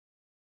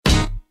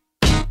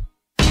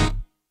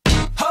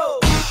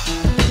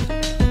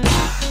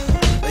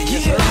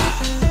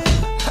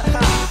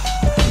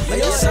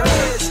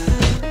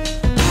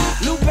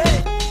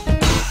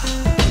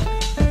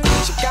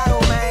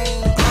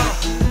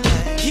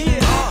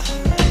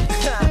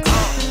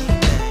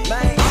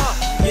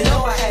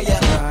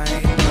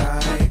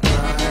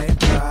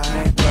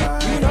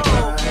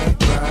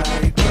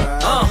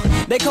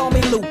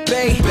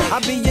I'll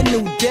be your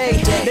new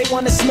day. They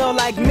wanna smell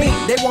like me,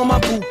 they want my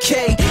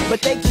bouquet,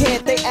 but they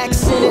can't, they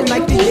accent it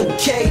like the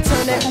UK.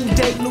 Turn that who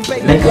date, new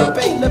baby,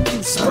 look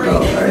you spray.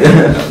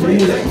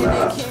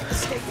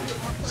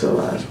 So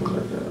last one,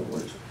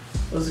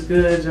 what's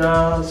good,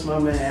 y'all? It's my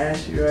man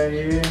Ashy right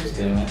here. It's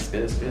good, man. It's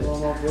good, it's good. All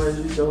my boys,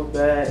 we go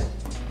back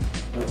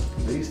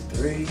at least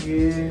 3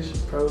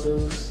 years.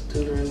 Produce,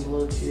 tutoring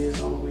little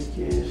kids on the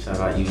weekends. Shout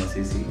out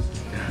UNCC.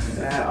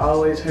 And I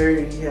always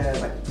heard he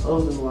had like a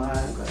clothing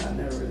line, but I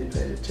never really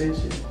paid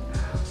attention.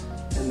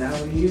 And now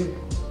we're here.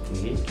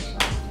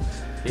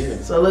 Yeah.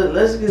 So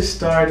let's get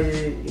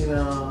started. You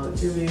know,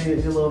 give me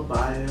your little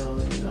bio.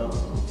 You know,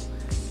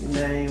 your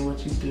name,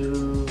 what you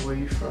do, where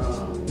you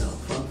from. You know,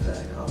 fun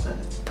fact, all that.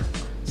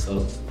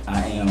 So I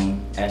am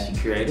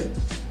ashykinterview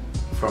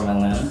from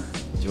Atlanta,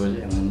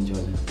 Georgia.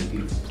 A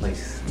beautiful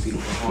place, a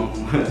beautiful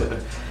home.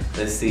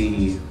 Let's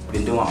see,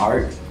 been doing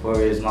art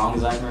for as long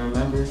as I can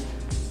remember.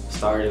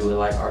 Started with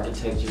like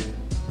architecture.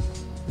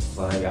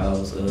 Like I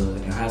was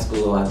in high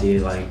school, I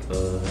did like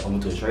I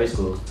went to a trade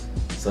school.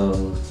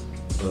 So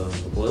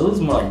well, it was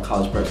more like a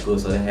college prep school,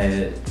 so they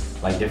had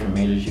like different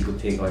majors you could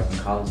pick like in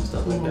college and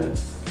stuff like that.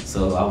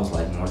 So I was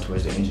like more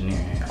towards the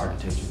engineering and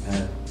architecture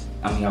path.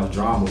 I mean, I was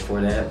drawing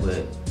before that,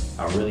 but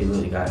I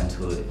really got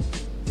into it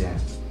then.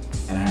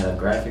 And I had a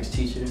graphics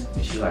teacher,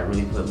 and she like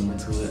really put me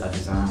into it. I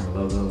designed her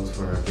logos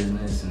for her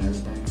business and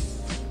everything.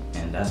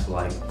 And that's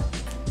like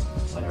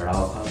when it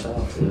all popped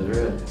off. It was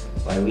real.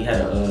 Like we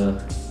had a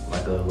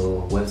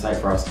little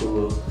website for our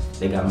school.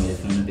 They got me to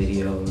film the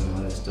video and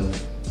all that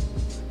stuff.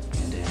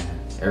 And then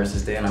ever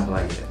since then, I'm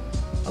like, yeah,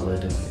 I love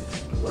doing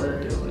it. I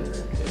love doing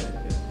it.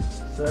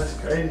 Yeah. So that's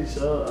crazy.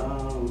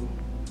 So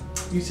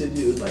you said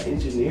you was like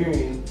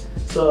engineering.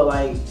 So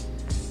like,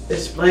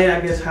 explain,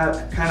 I guess,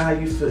 how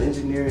you feel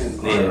engineering.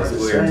 Yeah, it's a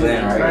weird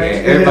blend, right?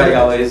 Yeah. Everybody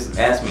always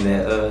asks me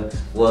that.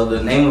 Well,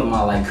 the name of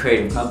my like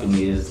creative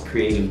company is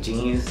Creative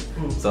Genius.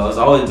 So it's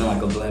always been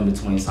like a blend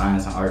between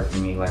science and art for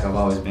me. Like I've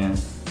always been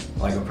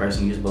like a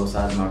person who uses both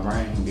sides of my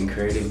brain, being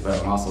creative, but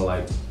I'm also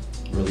like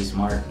really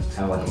smart,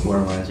 have like a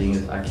borderline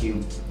genius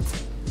IQ.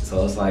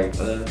 So it's like,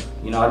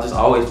 you know, I just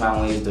always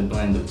find ways to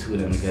blend the two of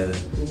them together.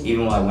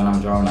 Even like when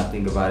I'm drawing, I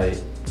think about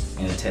it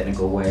in a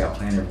technical way. I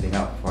plan everything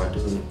out before I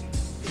do it.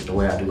 The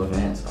way I do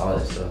events, all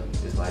that stuff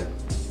is like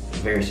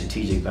very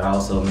strategic, but I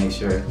also make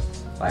sure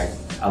like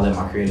I let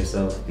my creative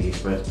self be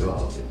expressed through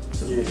all of it.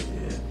 So. Yeah.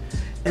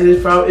 And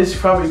it's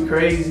probably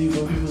crazy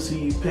when people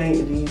see you paint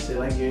and then you say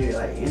like you're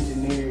like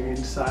engineering,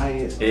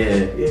 science.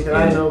 Yeah. Cause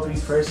I know me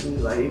personally,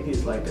 like it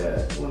gets like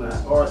that when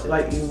or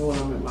like even when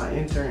I'm at my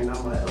intern,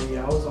 I'm like, oh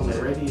yeah, I was on the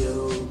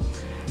radio.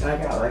 And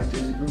I got like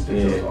this group that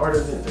does art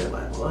events. They're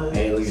like, what?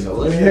 Hey, look at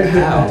what's that?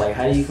 How? Like,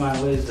 how do you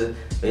find ways to?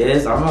 But I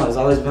don't know. It's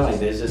always been like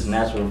this. It's just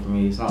natural for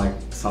me. It's not like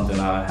something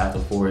I have to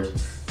forge.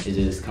 It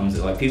just comes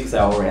to like people say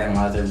I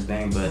overanalyze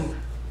everything, but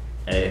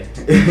hey,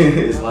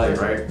 it's life,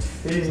 right?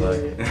 It's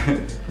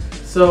like.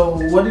 So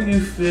what do you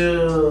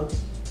feel?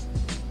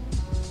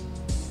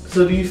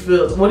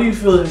 What do you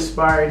feel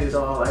inspired at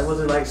all? Like, was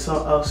it like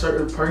a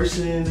certain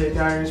person that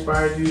kind of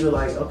inspired you to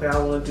like, okay, I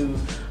want to do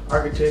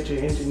architecture,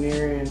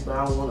 engineering, but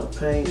I want to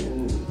paint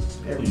and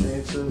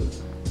everything too?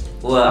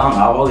 Well, I don't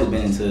know. I've always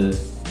been into,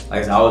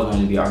 like I said, I always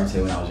wanted to be an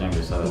architect when I was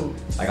younger. So,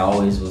 like, I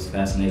always was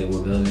fascinated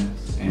with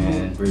buildings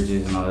and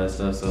bridges and all that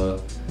stuff.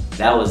 So,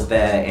 that was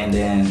that. And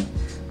then,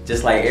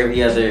 just like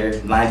every other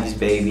 90s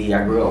baby,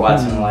 I grew up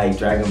watching like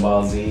Dragon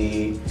Ball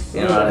Z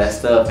and all that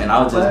stuff. And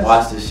I would just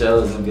watch the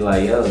shows and be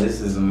like, yo, this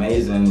is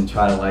amazing. And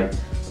try to like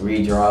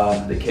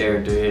redraw the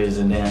characters.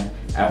 And then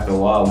after a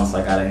while, once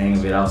I got a hang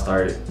of it, I'll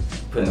start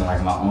putting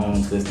like my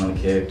own twist on the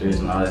characters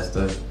and all that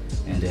stuff.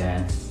 And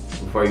then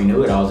before you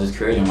knew it, I was just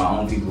creating my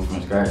own people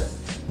from scratch.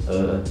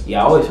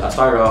 Yeah, I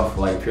started off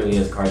like purely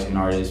as a cartoon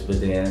artist, but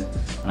then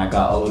when I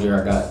got older,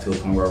 I got to a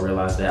point where I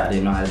realized that I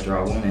didn't know how to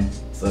draw women.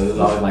 So it was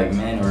always like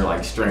men or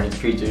like strange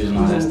creatures and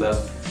all that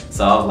stuff.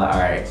 So I was like,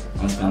 all right, I'm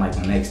gonna spend like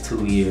the next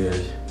 2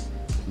 years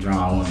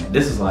drawing women.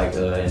 This is like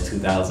in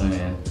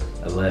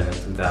 2011,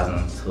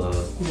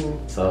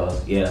 2012.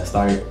 So yeah,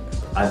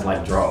 I just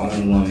like draw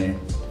only women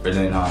for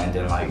then on, and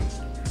then like,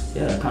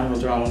 yeah, I kind of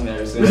been drawing women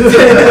ever since.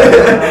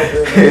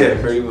 Yeah,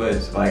 pretty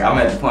much. Like I'm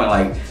at the point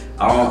like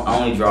I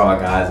only draw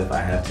guys if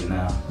I have to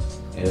now.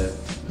 Yeah.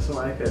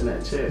 Somebody cutting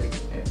that check.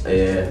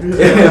 Yeah.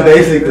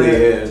 Basically,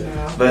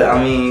 yeah. But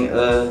I mean,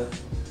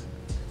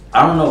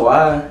 I don't know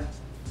why.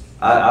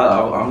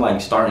 I'm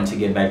like starting to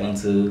get back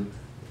into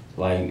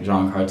like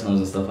drawing cartoons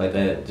and stuff like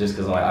that, just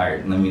cause like, all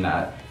right, let me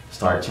not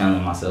start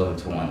channeling myself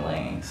into one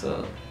lane.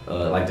 So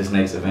like this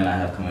next event I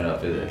have coming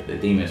up, the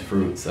theme is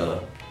fruit.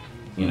 So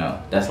you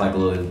know that's like a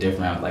little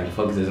different. Like the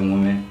focus is on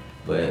women,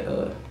 but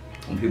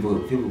when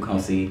people come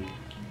see,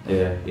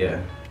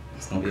 yeah,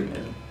 it's gonna be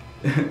amazing.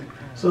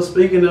 So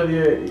speaking of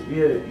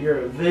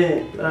your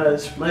event,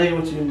 explain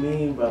what you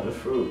mean by the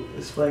fruit.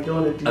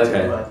 Go into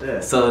detail about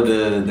that. So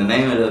the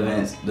name of the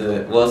event,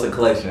 it's a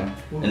collection.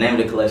 The name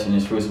of the collection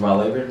is Fruits of Our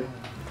Labor,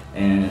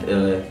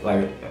 and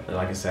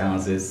like it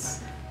sounds,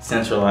 it's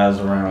centralized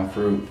around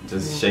fruit,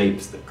 just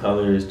shapes, the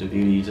colors, the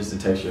beauty, just the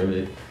texture of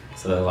it.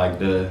 So like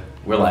the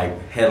we're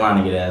like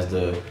headlining it as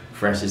the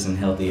freshest and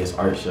healthiest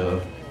art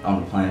show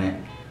on the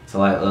planet. So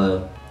like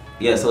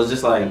yeah, so it's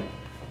just like,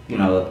 you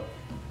know,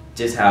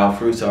 just how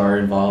fruits are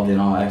involved in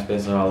all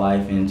aspects of our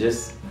life, and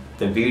just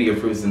the beauty of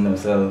fruits in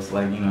themselves,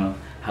 like, you know,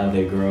 how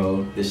they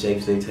grow, the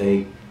shapes they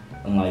take,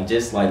 and like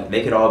just like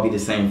they could all be the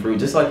same fruit,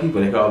 just like people,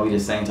 they could all be the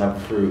same type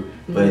of fruit,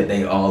 but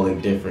they all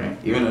look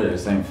different, even though they're the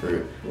same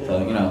fruit.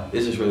 So, you know,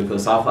 it's just really cool.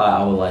 So I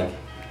thought I would like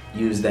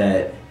use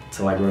that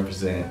to like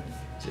represent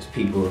just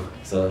people.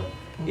 So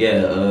yeah,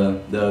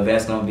 the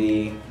event's gonna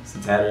be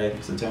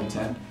Saturday, September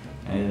 10th.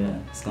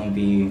 And it's gonna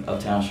be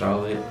uptown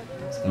Charlotte.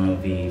 It's gonna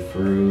be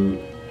fruit,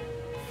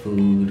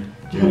 food,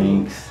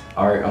 drinks,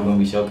 art. I'm gonna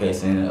be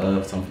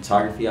showcasing some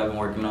photography I've been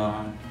working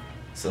on,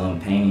 some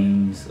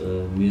paintings,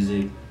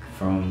 music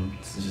from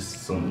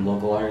just some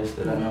local artists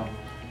that I know,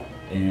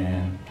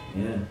 and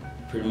yeah,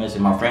 pretty much.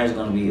 And my friend's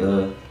gonna be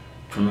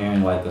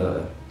premiering like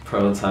a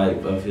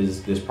prototype of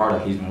this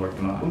product he's been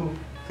working on.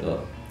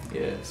 So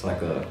yeah, it's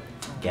like a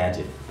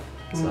gadget.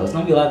 So it's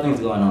gonna be a lot of things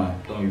going on.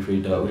 It's gonna be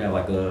pretty dope. We have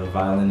like a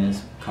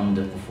violinist coming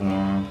to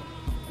perform,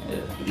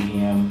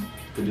 EDM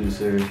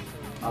producer,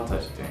 all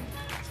types of things.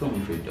 It's gonna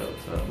be pretty dope.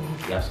 So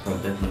y'all should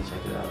come definitely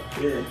check it out.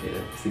 Yeah.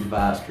 See the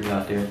vibes crew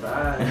out there.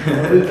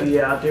 We'll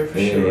be out there for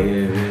sure.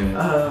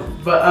 Yeah.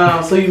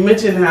 But so you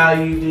mentioned how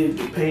you did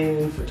the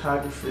painting,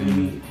 photography,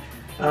 you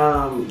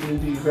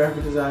do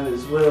graphic design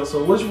as well.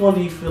 So which one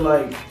do you feel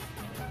like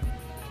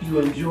you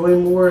enjoy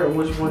more, and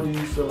which one do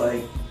you feel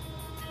like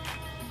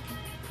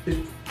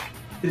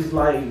is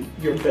like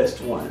your best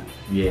one?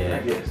 Yeah,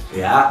 I guess.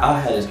 Yeah, I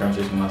had this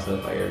conversation with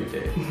myself like every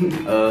day.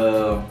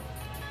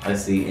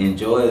 Let's see,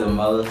 enjoy the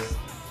most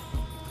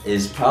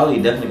is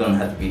probably definitely gonna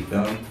have to be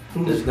film,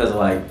 just because of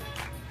like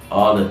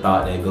all the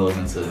thought that goes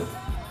into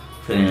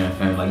putting in a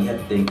film. Like you have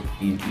to think,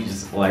 you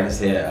just, like I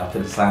said, I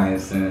put the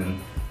science in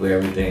with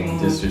everything,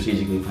 just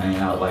strategically planning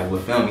out. Like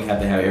with film, you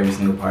have to have every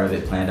single part of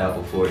it planned out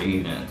before you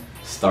even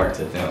start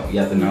to film. You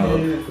have to know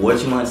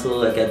what you want to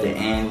look at the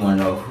end.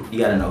 You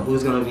gotta know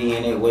who's gonna be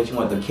in it, what you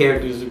want the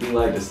characters to be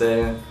like, the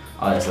setting,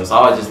 all that stuff. So I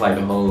always just like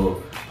the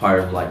whole part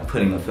of like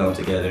putting a film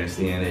together and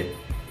seeing it,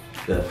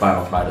 the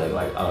final product.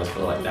 Like I always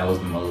feel like that was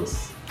the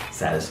most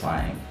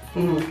satisfying.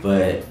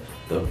 But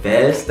the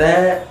best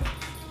that,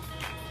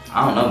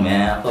 I don't know,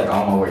 man. I feel like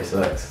all my work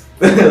sucks.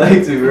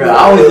 Like to be real,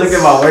 I always look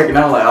at my work and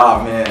I'm like,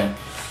 oh man,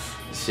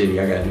 shitty,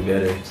 I gotta do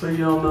better. So you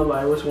don't know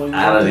like which one you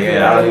I don't even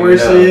know.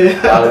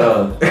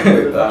 I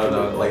don't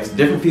know. Like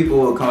different people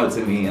will come up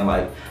to me and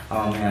like,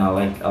 oh man, I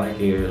like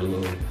your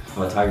little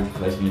photography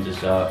collection you just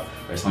shot.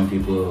 Or some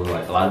people,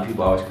 like a lot of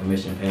people always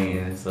commission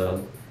painting,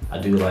 so I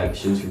do like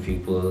shoots for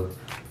people.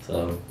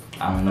 So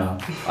I don't know.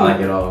 I like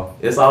it all.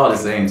 It's all the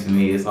same to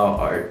me. It's all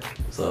art.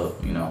 So,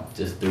 you know,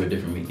 just through a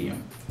different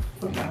medium.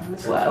 You know?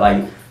 It's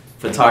like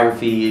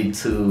photography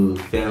to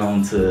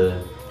film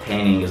to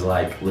painting is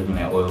like looking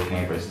at oil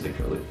paint versus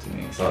acrylic to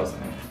me. It's all the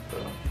same. So,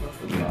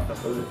 you know, the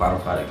final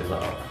product is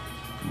all.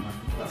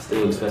 I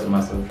still expressing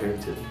myself here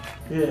too.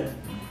 Yeah.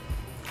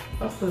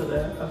 I feel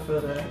that.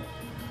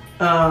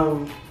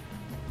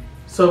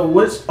 So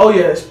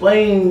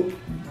explain,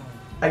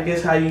 I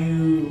guess, how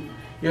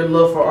your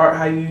love for art,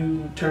 how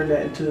you turn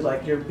that into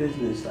like your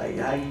business, like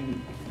how you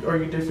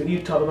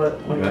talked about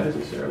your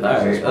business earlier. All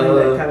right. Explain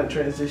that kind of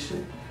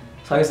transition.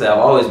 So like I said, I've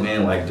always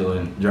been like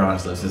doing drawing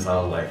stuff since I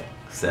was like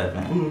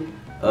 7.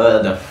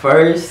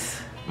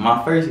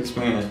 My first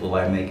experience with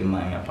like making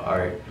money off of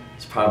art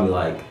is probably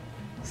like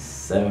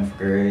 7th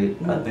grade.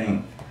 I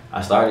think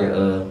I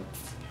started.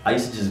 I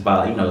used to just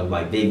buy, you know,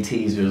 like big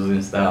teasers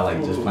and stuff,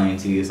 like just plain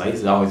tees. So I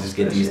used to always just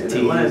get these tees.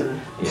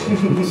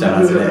 Yeah,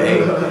 shout out to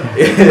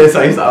the A. So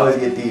I used to always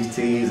get these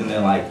tees and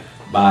then like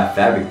buy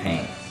fabric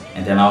paint,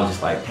 and then I would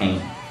just like paint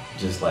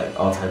just like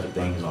all types of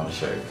things on the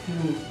shirt.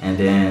 And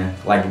then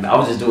like I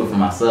would just do it for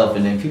myself,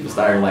 and then people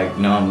started like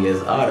knowing me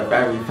as, oh, the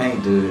fabric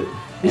paint dude.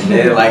 And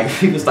then like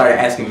people started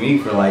asking me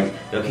for like,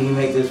 yo, can you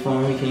make this for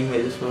me? Can you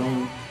make this for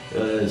me?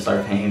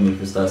 Start paying me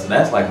for stuff. So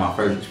that's like my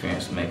first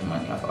experience with making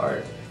money off of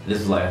art. This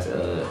is like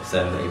 7th,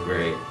 8th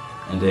grade.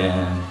 And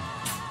then,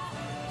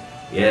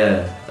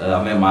 yeah,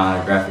 I met my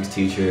graphics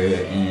teacher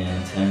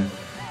in 10th,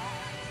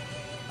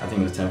 I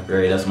think it was 10th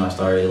grade. That's when I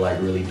started like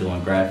really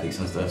doing graphics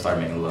and stuff.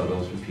 Started making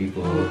logos for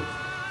people.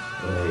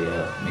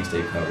 Yeah,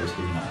 mixtape covers,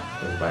 because you know,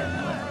 everybody in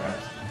Atlanta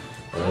raps.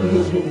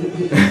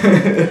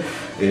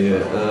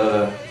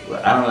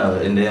 I don't know.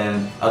 And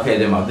then, okay,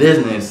 then my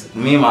business,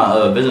 me and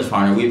my business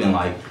partner, we've been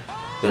like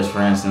best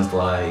friends since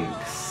like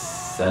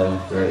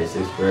 7th grade,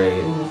 6th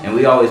grade, and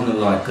we always knew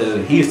like,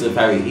 cause he started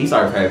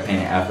fabric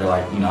painting after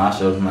like, you know, I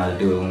showed him how to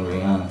do it when we were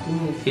young.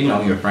 You know,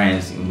 when you're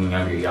friends, when you're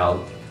younger,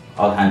 y'all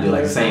all kind of do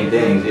like the same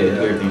things, do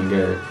everything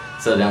together.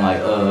 So then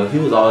like, he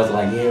was always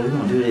like, yeah, we're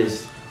gonna do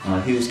this.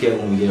 He was scared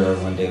when we get over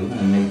one day, we're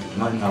gonna make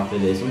money off of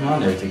this. You know, I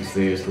never took it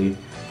seriously.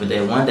 But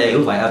then one day, it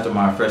was like after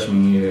my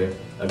freshman year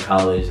of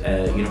college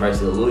at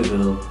University of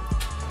Louisville,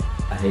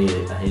 I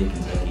hated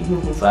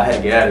Kentucky. So I had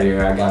to get out of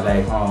here. I got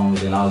back home, and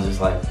then I was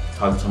just like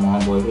talking to my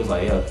homeboy. He was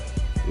like, yo,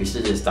 we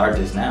should just start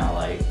this now.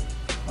 Like,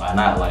 why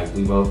not? Like,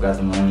 we both got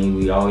the money.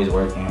 We always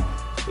working.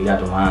 We got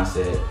the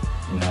mindset.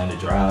 you know, and the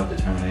drive,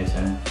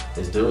 determination,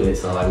 let's do it.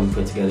 So like we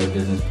put together a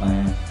business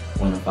plan,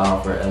 went to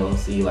file for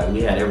LLC. Like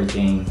we had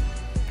everything.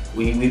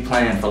 We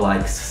planned for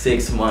like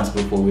 6 months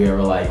before we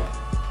ever like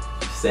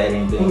said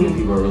anything and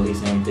people were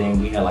releasing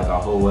anything. We had like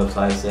our whole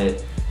website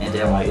set, and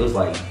then like it was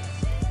like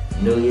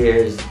New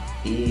Year's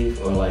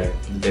Eve or like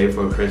the day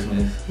before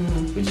Christmas,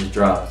 we just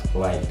dropped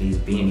like these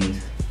beanies,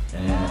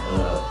 and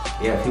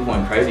yeah, people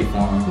went crazy for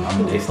them. I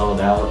mean, they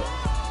sold out,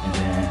 and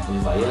then we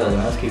was like, yeah,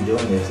 let's keep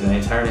doing this. And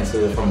they turned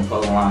into it from a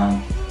clothing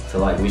line to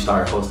like we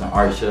started hosting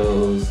art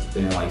shows,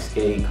 then like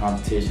skate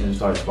competitions,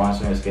 started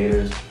sponsoring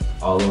skaters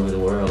all over the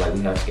world. Like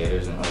we have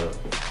skaters in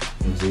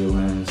New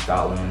Zealand,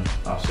 Scotland,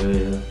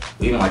 Australia.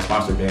 We even like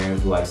sponsor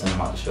bands. We like send them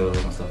out to shows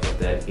and stuff like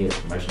that,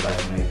 get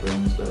merchandise made for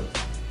them and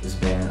stuff. It's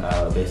been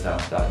based out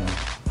in Scotland.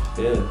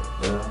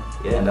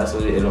 Yeah, and that's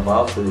what it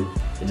evolved to.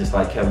 It just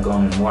like kept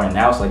going more, and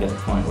now it's like at the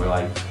point where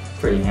like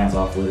pretty hands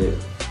off with it.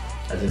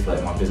 I just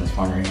let my business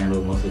partner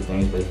handle most of the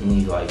things, but if he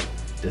needs like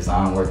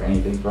design work or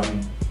anything from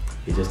me,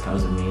 he just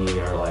comes to me,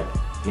 or like,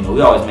 you know, we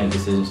always make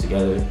decisions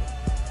together.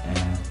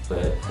 And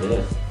but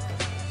yeah,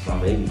 it's my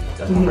baby.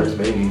 That's my first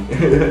baby.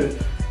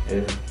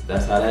 Yeah,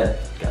 that's how that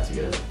got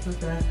together.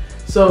 Okay.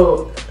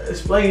 So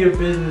explain your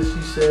business.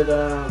 You said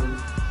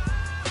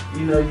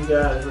you know, you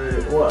guys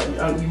were, well,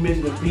 you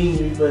mentioned the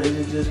beanie, but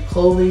is it just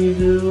clothing you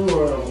do,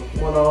 or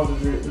what all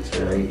does it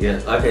entail? Yeah,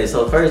 okay,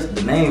 so first,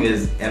 the name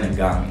is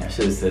Enagami. I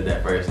should have said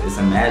that first. It's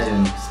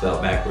Imagine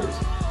spelled backwards.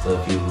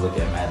 So if you look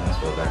at Imagine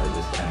spelled backwards,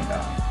 it's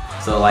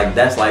Enagami. So like,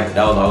 that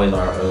was always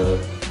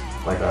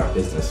our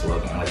business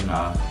slogan. Like, you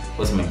know,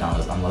 what's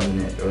McDonald's? I'm loving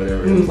it, or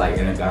whatever. It was like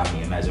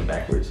Enagami, Imagine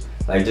backwards.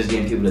 Like just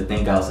getting people to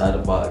think outside the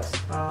box,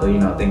 or, you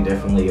know, think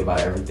differently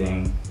about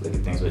everything, look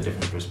at things with a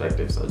different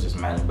perspective. So just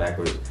imagine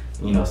backwards,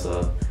 you know.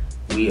 So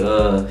we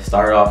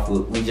started off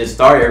with, we just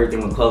started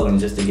everything with clothing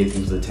just to get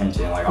people's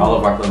attention. Like all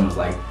of our clothing was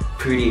like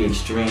pretty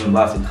extreme,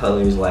 lots of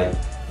colors, like,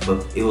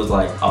 but it was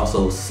like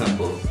also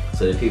simple,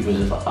 so that people were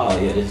just like, oh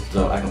yeah, this is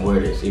dope, I can wear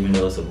this even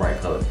though it's a bright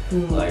color.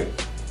 Like,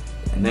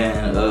 and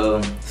then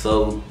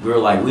so we were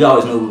like, we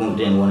always knew we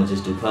didn't want to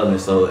just do clothing.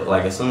 So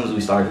like as soon as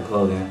we started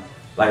clothing,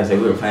 like I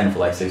said, we were planning for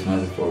like 6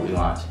 months before we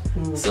launched.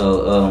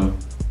 So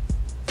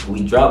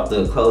we dropped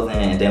the clothing,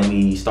 and then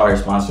we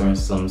started sponsoring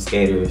some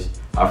skaters.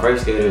 Our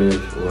first skaters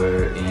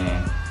were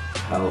in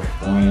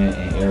California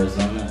and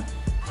Arizona.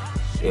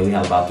 Yeah, we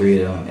had about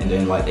 3 of them, and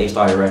then like they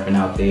started repping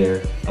out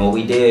there. And what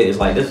we did is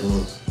like, this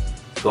was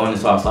going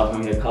into our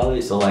sophomore year of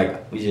college, so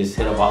like we just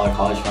hit up all our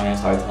college friends,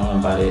 started telling them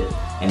about it,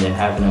 and then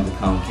having them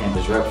become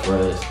campus reps for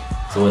us.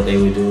 So what they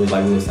would do is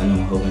like we would send them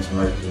a whole bunch of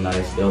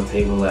merchandise. They'll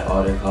table at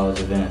all their college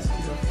events,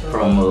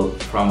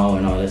 promo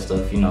and all that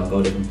stuff, you know,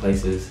 go different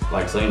places.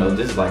 Like, so, you know,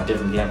 this is like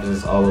different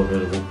campuses all over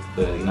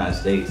the United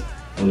States.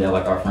 And we have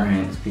like our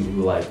friends, people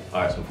who like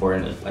are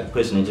supporting us, like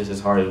pushing it just as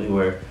hard as we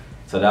were.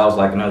 So that was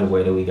like another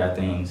way that we got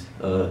things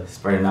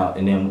spreading out.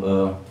 And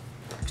then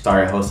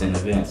started hosting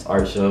events,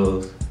 art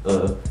shows,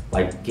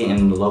 like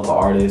getting the local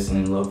artists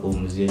and local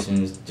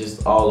musicians,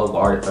 just all local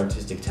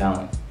artistic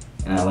talent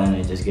in Atlanta,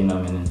 and just getting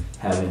them and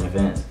having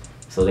events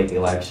so they could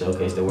like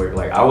showcase their work.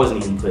 Like I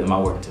wasn't even putting my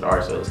work into the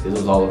art shows because it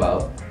was all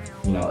about,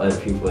 you know, other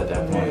people at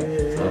that point.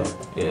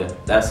 So yeah,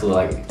 that's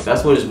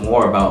what it's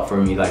more about for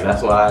me. Like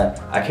that's why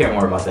I care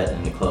more about that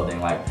than the clothing.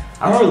 Like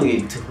I don't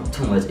really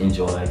too much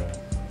enjoy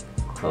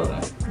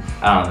clothing.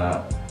 I don't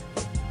know.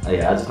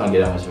 Yeah, I just don't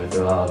get that much of a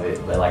thrill out of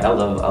it. But like I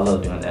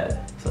love doing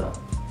that. So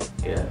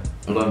yeah,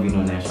 I'm gonna be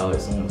doing that in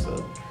Charlotte soon.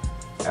 So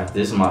after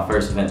this is my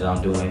first event that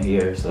I'm doing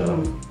here.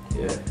 So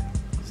yeah,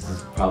 this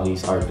is probably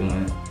start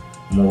doing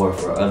more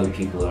for other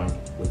people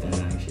within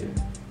the next year.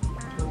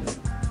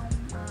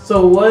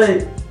 So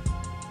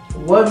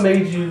what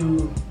made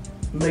you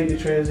make the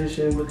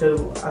transition? Because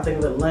I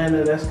think in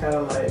Atlanta, that's kind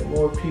of like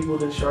more people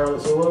than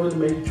Charlotte. So what really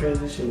made you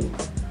transition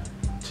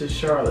to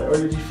Charlotte?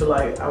 Or did you feel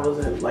like I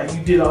wasn't, like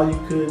you did all you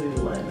could in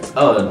Atlanta?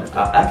 Oh,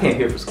 I came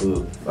here for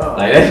school. Oh.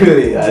 Like that's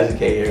really, I just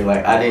came here.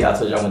 Like I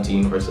told you I went to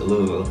University of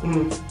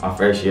Louisville my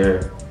first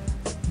year.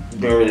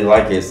 Didn't really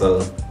like it,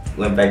 so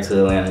went back to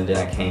Atlanta, and then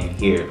I came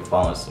here the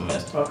following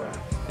semester. Okay.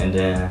 And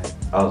then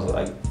I was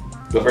like,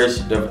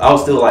 I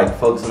was still like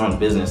focusing on the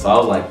business, so I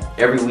was like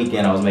every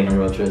weekend I was making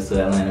road trips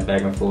to Atlanta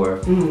back and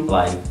forth,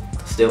 like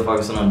still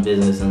focusing on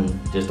business and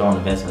just throwing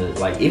events.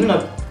 Like even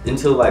up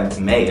until like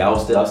May, I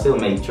still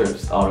make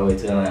trips all the way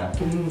to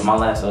Atlanta. My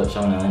last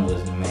show in Atlanta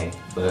was in May,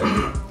 but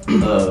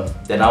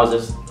then I was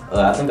just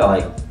I think I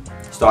like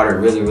started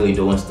really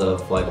doing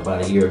stuff like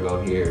about a year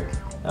ago here.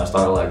 I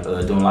started like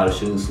doing a lot of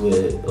shoots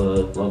with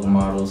local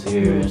models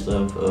here and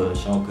stuff,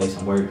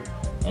 showcasing work.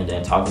 And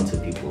then talking to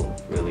people,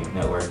 really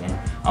networking.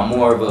 I'm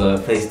more of a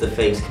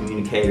face-to-face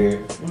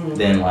communicator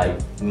than like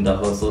the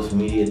whole social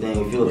media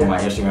thing. If you look at my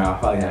Instagram, I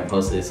probably haven't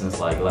posted it since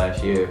like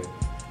last year.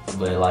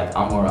 But like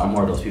I'm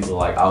more of those people.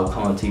 Like I'll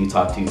come up to you,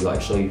 talk to you, like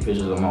show you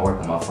pictures of my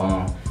work on my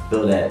phone,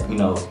 build that, you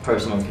know,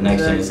 personal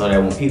connection, so that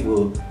when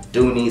people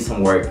do need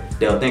some work,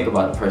 they'll think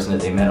about the person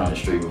that they met on the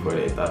street before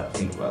they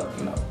think about,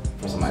 you know,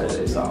 for somebody that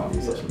they saw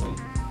on social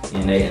media.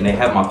 And they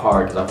have my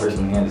card because I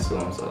personally handed it to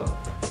them. So,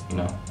 you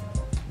know,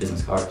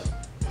 business cards.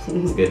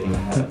 it's a good thing to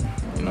have,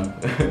 you know.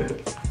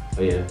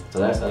 But yeah, so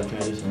that's how I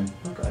transition.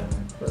 Okay.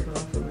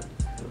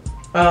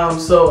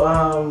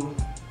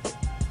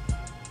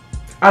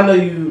 I know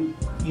you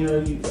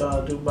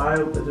do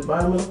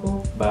biomedical?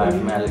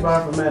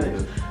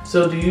 Bioinformatics.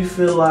 So do you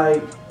feel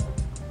like,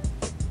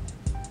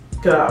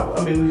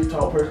 we've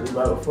talked personally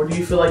about it before, do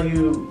you feel like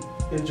you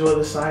enjoy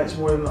the science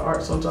more than the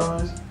art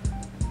sometimes?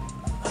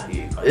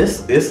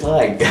 It's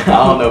like, I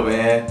don't know,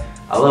 man.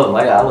 I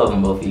love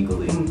them both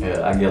equally.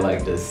 Yeah, I get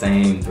like the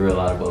same thrill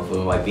out of both of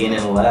them. Like being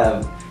in the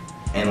lab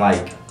and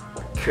like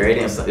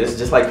creating, it's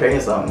just like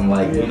creating something,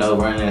 like, you know,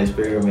 running an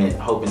experiment,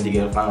 hoping to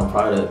get a final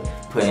product,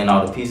 putting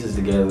all the pieces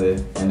together,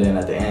 and then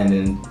at the end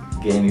and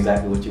getting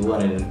exactly what you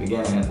wanted in the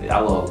beginning. I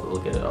love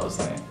look at it all the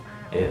same.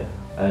 Yeah,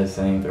 I had the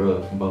same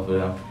thrill from both of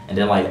them. And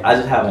then like, I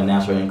just have a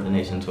natural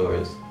inclination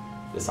towards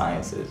the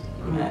sciences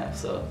and math,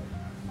 so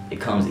it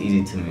comes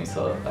easy to me.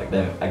 So like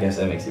that, I guess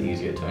that makes it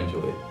easier to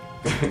enjoy it.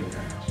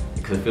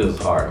 Because it feels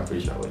hard, I'm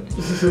pretty sure I wouldn't.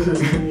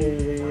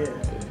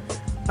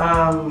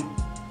 Yeah.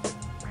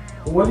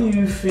 What do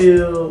you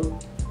feel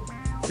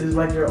is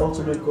like your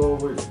ultimate goal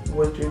with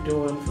what you're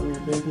doing from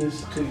your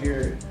business to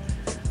your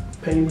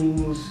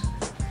paintings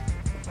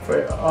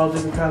for all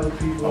different kinds of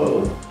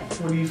people?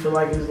 What do you feel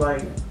like is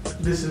like,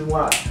 this is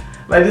what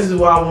I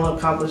want to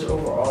accomplish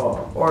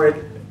overall, or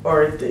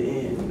at the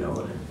end, you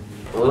know?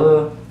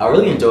 Well, I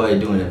really enjoy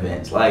doing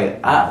events. Like,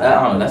 I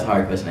don't know, that's a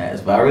hard question to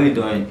ask, but I really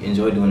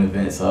enjoy doing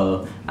events.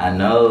 So I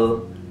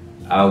know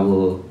I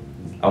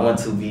want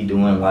to be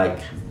doing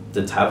like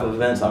the type of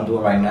events I'm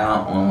doing right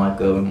now on like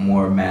a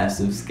more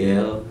massive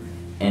scale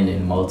and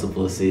in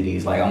multiple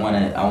cities. Like I want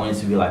it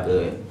to be like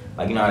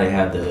you know how they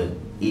have the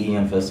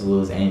EDM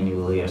festivals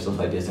annually or stuff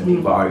like this, and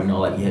people already know,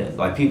 like, yeah,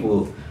 like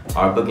people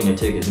are booking their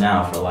tickets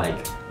now for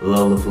like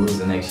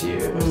Lollapalooza next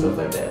year or stuff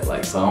like that.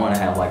 Like, so I want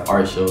to have like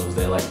art shows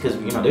that, like, because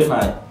you know there's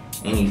not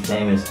any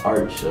famous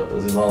art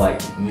shows, it's all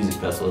like music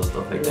festivals and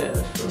stuff like that.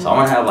 So I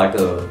want to have like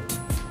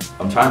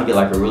I'm trying to get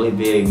like a really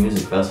big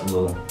music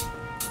festival,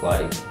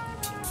 like,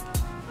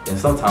 and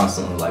sometime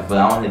soon, like, but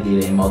I want to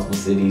get it in multiple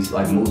cities,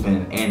 like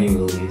moving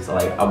annually. So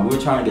like we're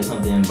trying to get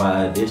something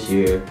by this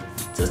year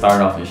to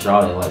start off in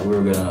Charlotte. Like we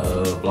were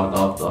gonna block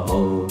off the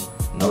whole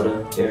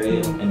NOTA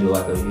area and do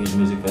like a huge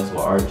music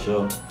festival art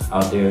show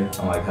out there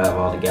and like have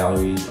all the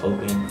galleries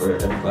open for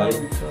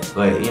everybody.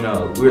 But you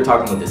know, we were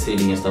talking with the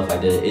city and stuff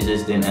like that. It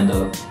just didn't end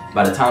up,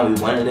 by the time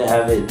we wanted to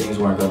have it, things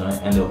weren't gonna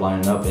end up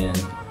lining up.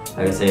 And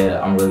like I said,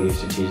 I'm really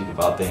strategic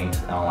about things.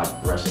 I don't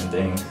like rushing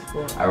things.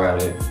 I'd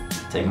rather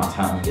take my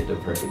time and get the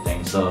perfect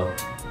thing. So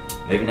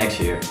maybe next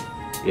year.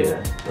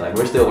 Yeah, like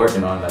we're still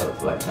working on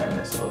that, like planning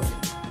it. So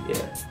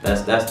yeah,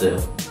 that's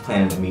the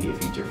plan in the immediate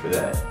future for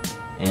that.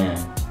 And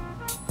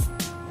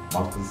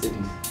multiple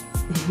cities.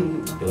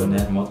 Doing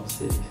that in multiple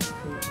cities.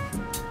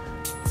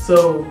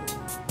 So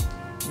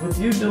with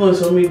you doing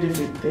so many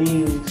different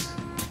things,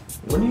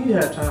 when do you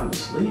have time to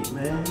sleep,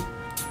 man?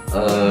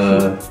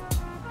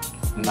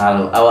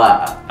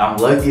 I'm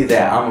lucky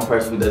that I'm a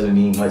person who doesn't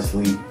need much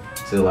sleep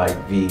to like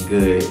be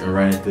good and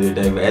running through the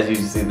day. But as you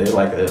see, there's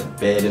like a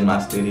bed in my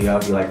studio. I'll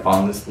be like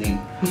falling asleep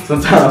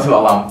sometimes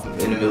while I'm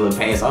in the middle of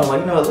painting. So I was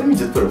like, you know what, let me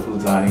just put a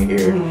futon in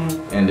here.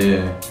 And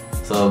then,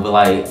 but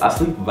like I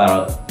sleep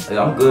about, like,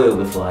 I'm good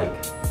with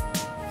like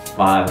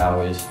 5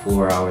 hours,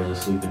 4 hours of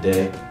sleep a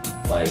day.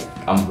 Like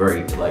I'm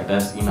great. Like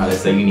that's, you know, they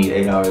say you need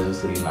 8 hours of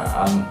sleep.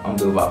 Nah, I'm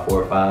good about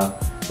 4 or 5.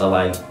 So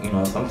like, you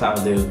know,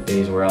 sometimes there's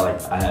days where I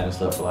haven't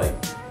slept for like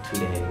 2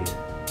 days.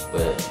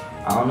 But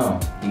I don't know,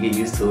 you get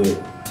used to it.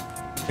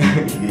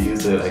 You get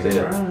used to it like that.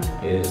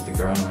 Yeah, it's the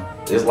grind.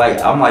 It's like,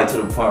 I'm like to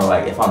the point where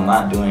like if I'm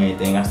not doing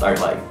anything, I start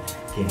like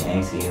getting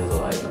anxious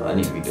or like, I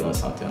need to be doing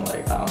something,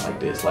 like I don't like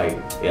this. Like,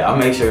 yeah, I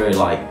make sure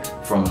like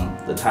from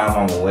the time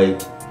I'm awake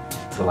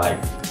to like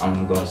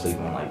I'm going to sleep,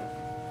 I'm like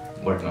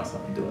working on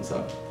something, doing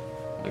something.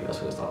 Like that's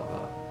what it's all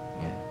about.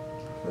 Yeah.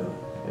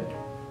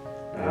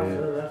 I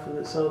feel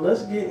it. So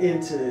let's get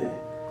into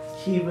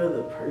Kiva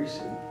the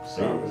person.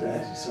 So I'm gonna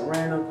ask you some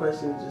random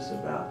questions just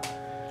about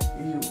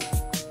you.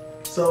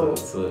 So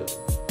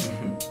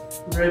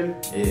ready?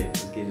 Yeah,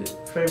 let's get it.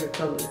 Favorite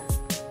color?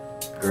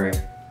 Gray.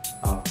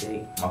 Off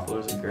gate. My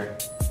floors are gray.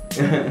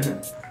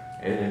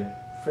 Yeah.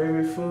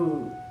 Favorite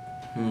food?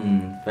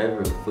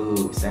 Favorite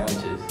food,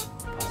 sandwiches.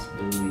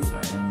 Possibilities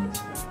are endless.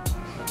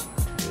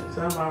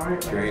 Sound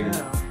about right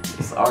now.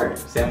 It's art.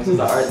 Sandwiches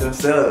are art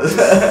themselves.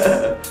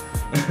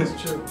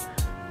 That's true.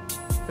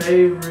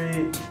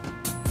 Favorite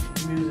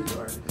music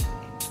artist?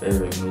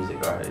 Favorite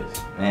music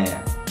artist?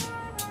 Man.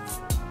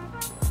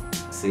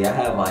 See, I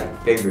have like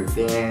favorite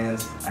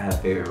bands. I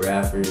have favorite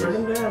rappers. Break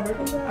them down.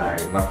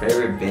 Alright, my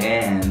favorite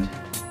band,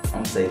 I'm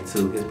gonna say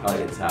 2. It's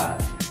probably a tie.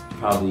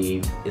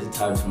 It's a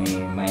tie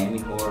between Miami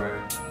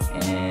Horror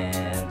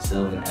and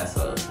Sylvan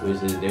Esso,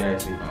 which is, they're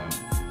actually from,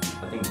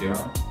 I think,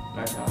 Durham,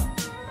 Northtown,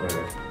 or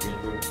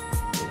Greensboro.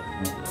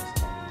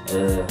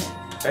 Yeah,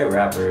 favorite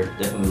rapper,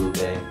 definitely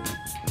Lupe.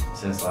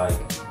 Since like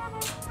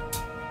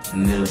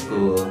middle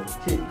school.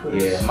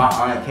 Yeah, my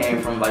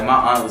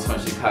aunt was from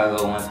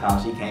Chicago one time.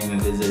 She came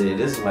and visited.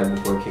 This is like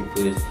before Kick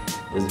Push.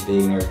 was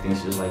big and everything.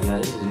 She was like, yeah,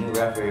 this is a new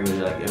rapper. But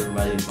like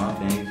everybody's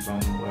bumping. He's from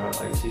where?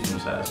 Like she's from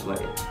the South. She's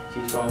like,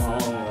 she's from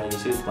home. Like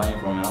she was playing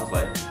for me. I was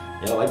like,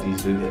 yeah, I like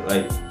these dudes.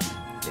 Like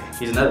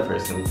he's another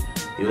person.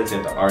 He looks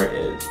at the art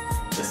as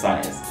the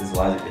science, his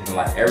logic, and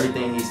like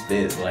everything he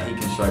spits. Like he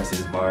constructs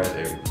his bars,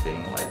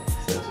 everything. Like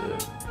such a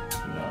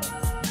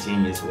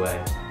genius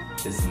way.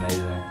 It's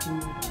amazing.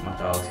 My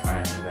dog's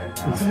crying in the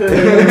background.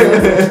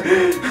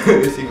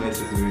 She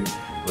misses me.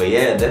 But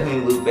yeah,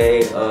 definitely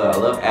Lupe. I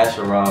love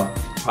Asheroff.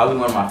 Probably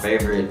one of my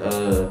favorite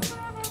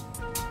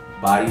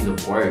bodies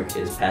of work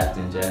is Papped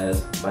in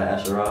Jazz by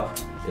Asheroff.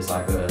 It's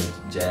like a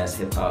jazz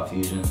hip hop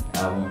fusion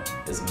album.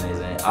 It's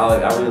amazing. I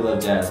really love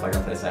jazz. Like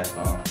I play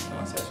saxophone.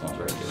 My saxophone's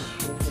right here.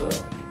 So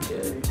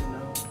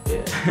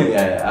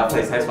yeah. I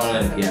play saxophone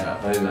and the piano. I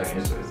play like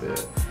instruments.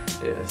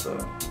 Yeah. So.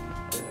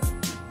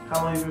 How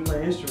long have you been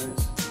playing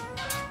instruments?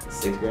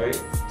 6th grade.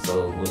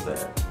 So what's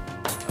that?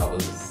 How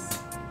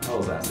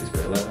was that in 6th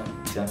grade? 11?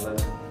 10, 11?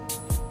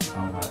 I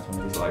don't know,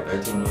 20, so like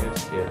 13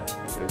 years? Yeah,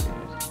 13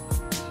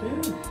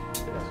 years.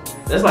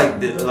 That's like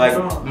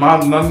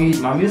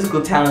my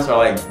musical talents are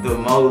like the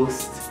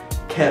most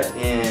kept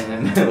in,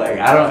 and like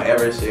I don't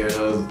ever share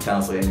those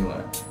talents with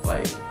anyone.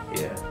 Like,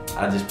 yeah,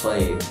 I just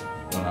play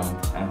when I'm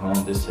at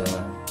home just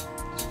chilling.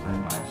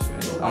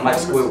 I'm like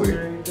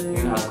Squidward.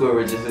 You know how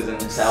Squidward just is in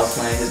the house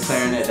playing his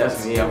clarinet?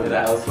 That's me. I'm in the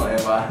house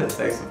playing my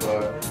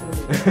saxophone.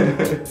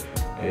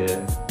 Yeah.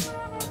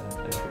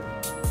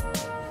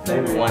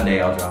 Maybe one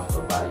day I'll drop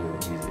a body of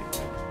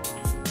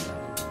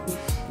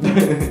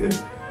music.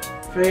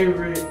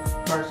 Favorite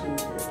cartoon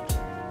character?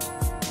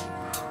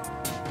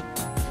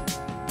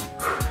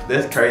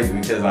 That's crazy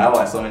because I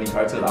watch so many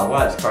cartoons. I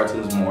watch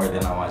cartoons more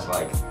than I watch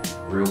like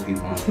real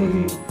people on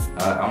TV.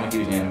 I'm a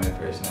huge anime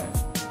person.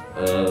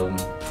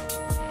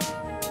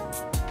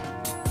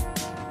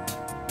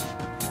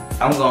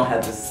 I'm gonna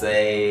have to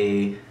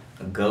say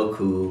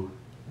Goku,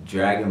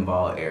 Dragon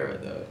Ball era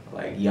though,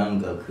 like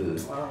young Goku.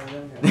 Wow,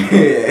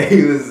 Yeah,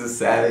 he was a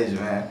savage,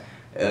 man.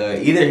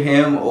 Either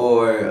him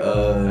or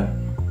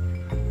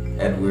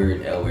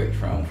Edward Elric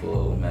from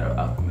Full Metal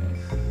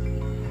Alchemist.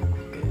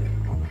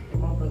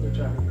 My brother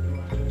tried to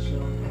watch that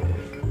show.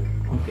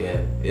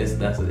 Yeah, it's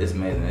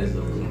amazing. It's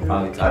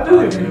probably top 5. I do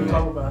even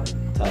talk about it.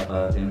 Top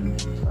 5 anime.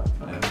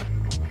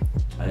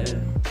 Yeah.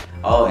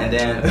 Oh, and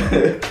then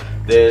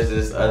there's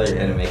this other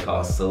anime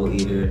called Soul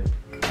Eater,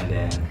 and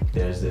then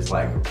there's this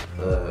like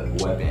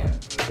weapon.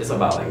 It's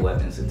about like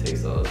weapons and take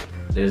souls.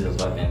 There's this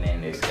weapon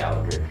named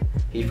Excalibur.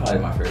 He's probably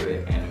my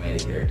favorite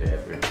animated character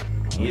ever.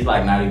 He's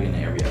like not even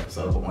in every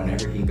episode, but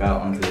whenever he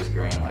got onto the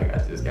screen, like I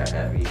just got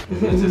happy.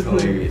 It's just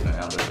hilarious, man.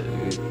 I love that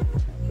dude.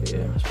 But yeah,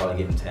 I should probably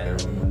get him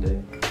tatted on one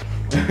day.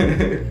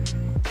 Yeah.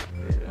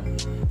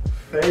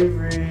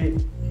 Favorite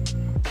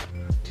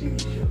TV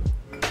show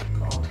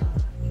all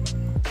time?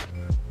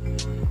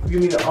 Give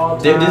me the all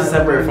time. This is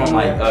separate from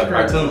like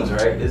cartoons,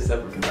 right? This is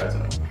separate from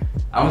cartoons.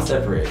 I'm gonna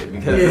separate it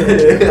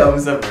because I'm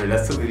gonna separate.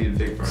 That's too many to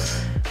pick from.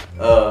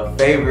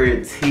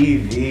 Favorite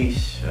TV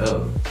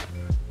show.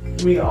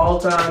 Give me all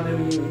time.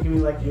 Then give me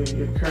like your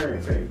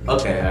current favorite.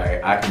 Okay, all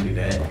right, I can do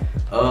that.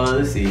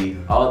 Let's see.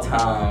 All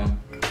time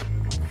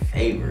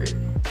favorite.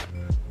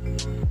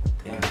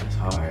 Damn, that's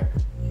hard.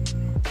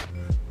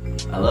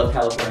 I love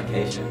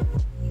Californication.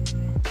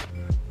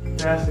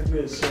 That's a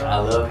good show. I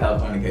love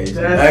Californication.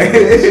 That's a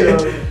good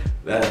show.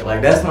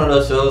 That's one of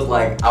those shows,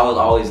 like, I was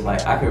always,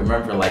 like, I could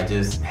remember, like,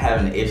 just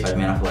having an itch, like,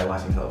 man, I feel like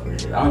watching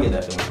California. I don't get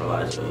that feeling for a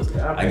lot of shows.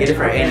 I get it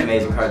for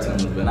animes and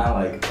cartoons, but not,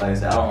 like I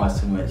said, I don't watch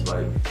too much,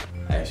 like,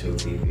 actual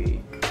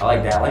TV. I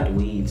like that. I like the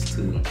Weeds,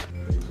 too.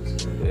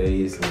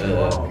 It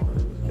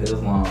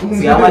was long.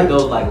 See, I like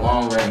those, like,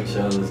 long-running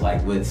shows,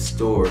 like, with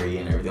story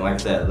and everything. Like I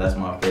said, that's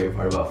my favorite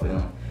part about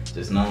film.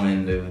 Just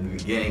knowing the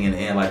beginning and the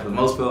end. Like, 'cause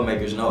most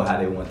filmmakers know how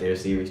they want their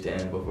series to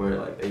end before,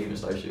 like, they even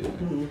start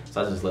shooting.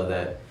 So I just love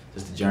that.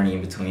 Just the journey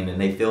in between, and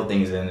they fill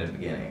things in the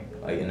beginning,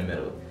 like in the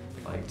middle,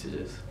 like to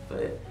just.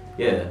 But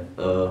yeah,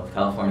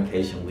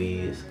 Californication,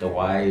 Weeds, The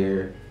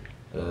Wire.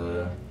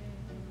 Yeah,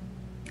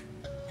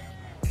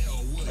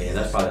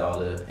 that's probably all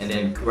the. And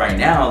then right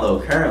now, though,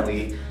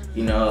 currently,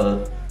 you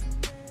know,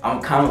 I'm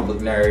a comic book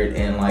nerd,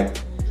 and like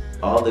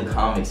all the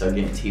comics are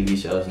getting TV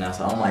shows now.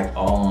 So I'm like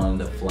all on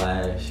the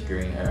Flash,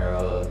 Green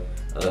Arrow,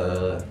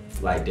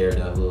 like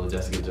Daredevil,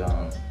 Jessica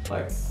Jones,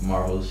 like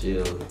Marvel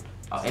Shield,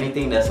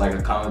 anything that's like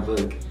a comic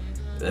book.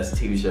 That's a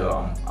TV show,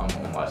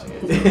 I'm watching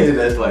it.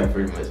 That's like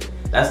pretty much,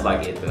 that's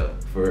like it though,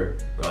 for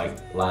like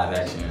live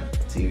action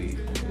TV.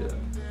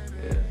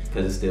 Yeah.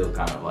 Cause it's still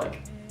kind of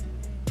like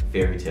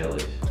fairy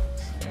tale-ish,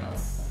 you know,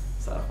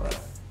 sci-fi.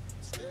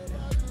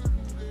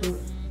 Yeah.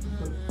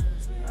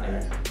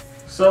 Alright.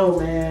 So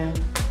man,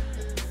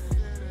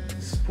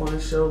 this point of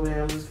the show,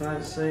 man, I'm just going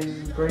to say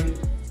it's great.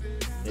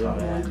 Yeah,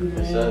 man.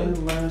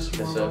 Learn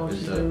some more what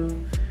you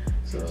do.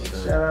 So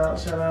shout out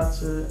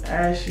to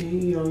Ashy.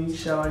 You know, you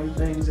shout all your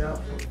things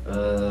out.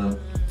 You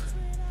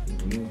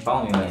can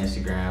follow me on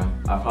Instagram.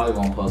 I probably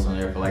won't post on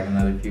there for like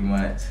another few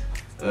months.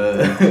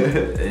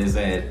 It's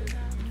at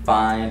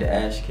Find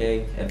Ash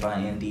K,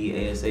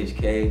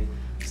 FINDASHK.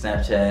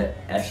 Snapchat,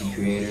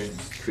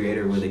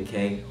 creator with a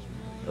K.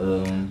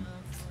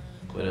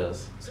 What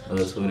else?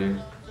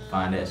 Twitter,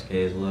 find HK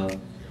as well.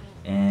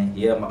 And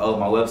yeah, my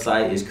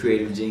website is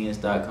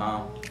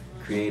creativegenius.com.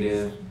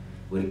 Creative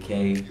with a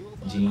K,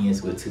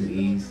 genius with 2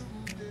 E's.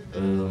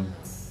 Yeah.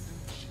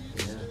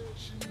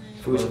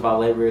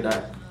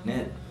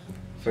 Fruitsofoutlabor.net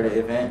for the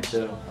event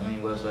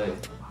website.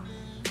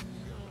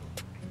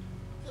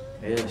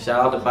 Yeah,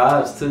 shout out to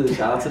Vibes too.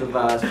 Shout out to the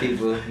Vibes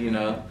people,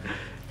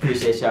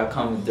 Appreciate y'all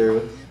coming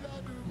through.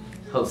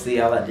 Hope to see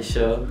y'all at the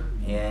show.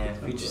 And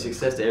future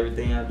success to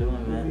everything y'all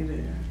doing, man. We'll be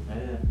there.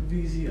 Yeah.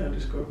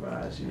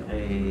 VZ_vibes,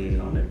 Hey,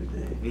 on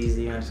everything.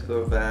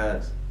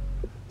 VZ_vibes.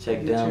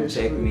 Check them,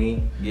 check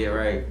me, get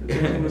right.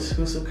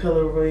 with some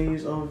color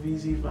waves on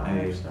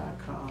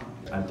vzvibes.com.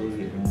 I dig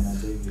it, man.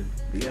 I dig it.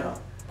 Be out.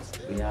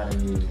 We out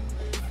of here.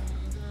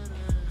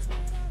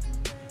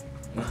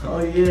 Oh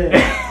yeah.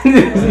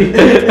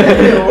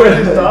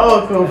 Where does the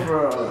all come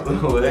from?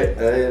 What?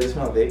 It's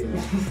my baby.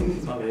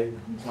 It's my baby.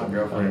 It's my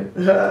girlfriend.